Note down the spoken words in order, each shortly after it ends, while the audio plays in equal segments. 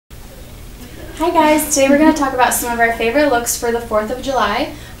Hi guys, today we're going to talk about some of our favorite looks for the 4th of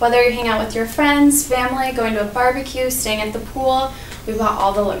July. Whether you're hanging out with your friends, family, going to a barbecue, staying at the pool, we've got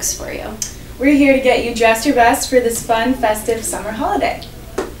all the looks for you. We're here to get you dressed your best for this fun, festive summer holiday.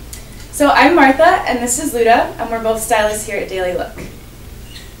 So I'm Martha and this is Luda, and we're both stylists here at Daily Look.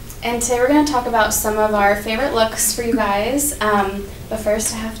 And today we're going to talk about some of our favorite looks for you guys. But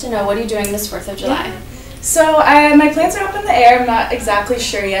first I have to know, what are you doing this 4th of July? Yeah. So my plans are up in the air. I'm not exactly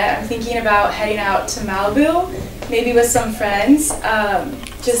sure yet. I'm thinking about heading out to Malibu, maybe with some friends,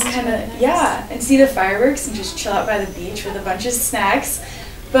 just kind of, and see the fireworks and just chill out by the beach with a bunch of snacks.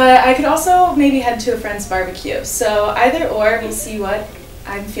 But I could also maybe head to a friend's barbecue. So either or, we'll see what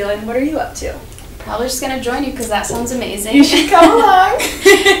I'm feeling. What are you up to? Probably just going to join you because that sounds amazing. You should come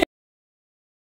along.